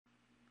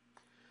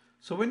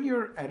So when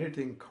you're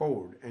editing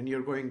code and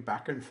you're going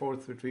back and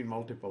forth between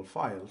multiple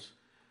files,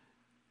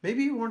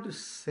 maybe you want to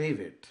save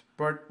it,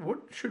 but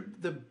what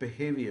should the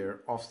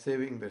behavior of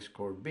saving this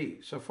code be?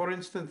 So for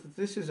instance,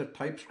 this is a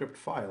TypeScript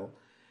file,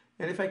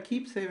 and if I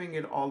keep saving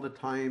it all the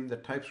time, the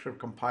TypeScript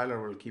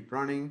compiler will keep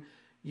running.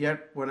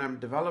 Yet when I'm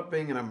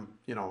developing and I'm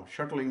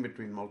shuttling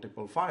between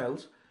multiple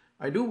files,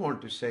 I do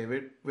want to save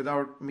it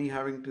without me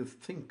having to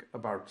think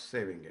about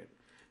saving it.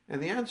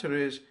 And the answer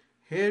is,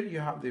 here you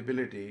have the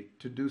ability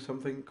to do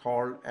something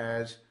called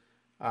as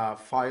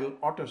file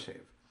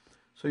autosave.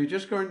 So you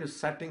just go into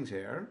settings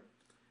here,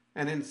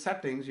 and in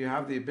settings you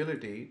have the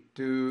ability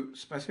to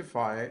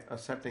specify a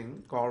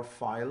setting called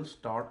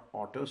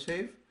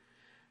files.autosave,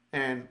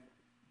 and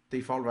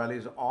default value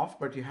is off,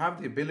 but you have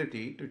the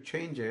ability to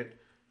change it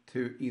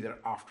to either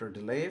after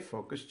delay,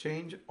 focus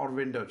change, or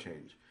window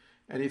change.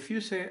 And if you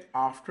say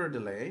after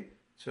delay,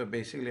 so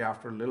basically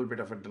after a little bit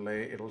of a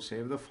delay, it'll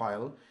save the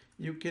file.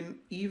 You can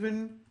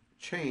even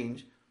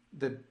change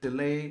the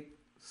delay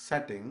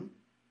setting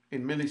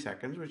in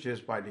milliseconds, which is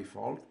by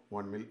default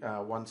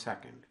 1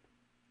 second.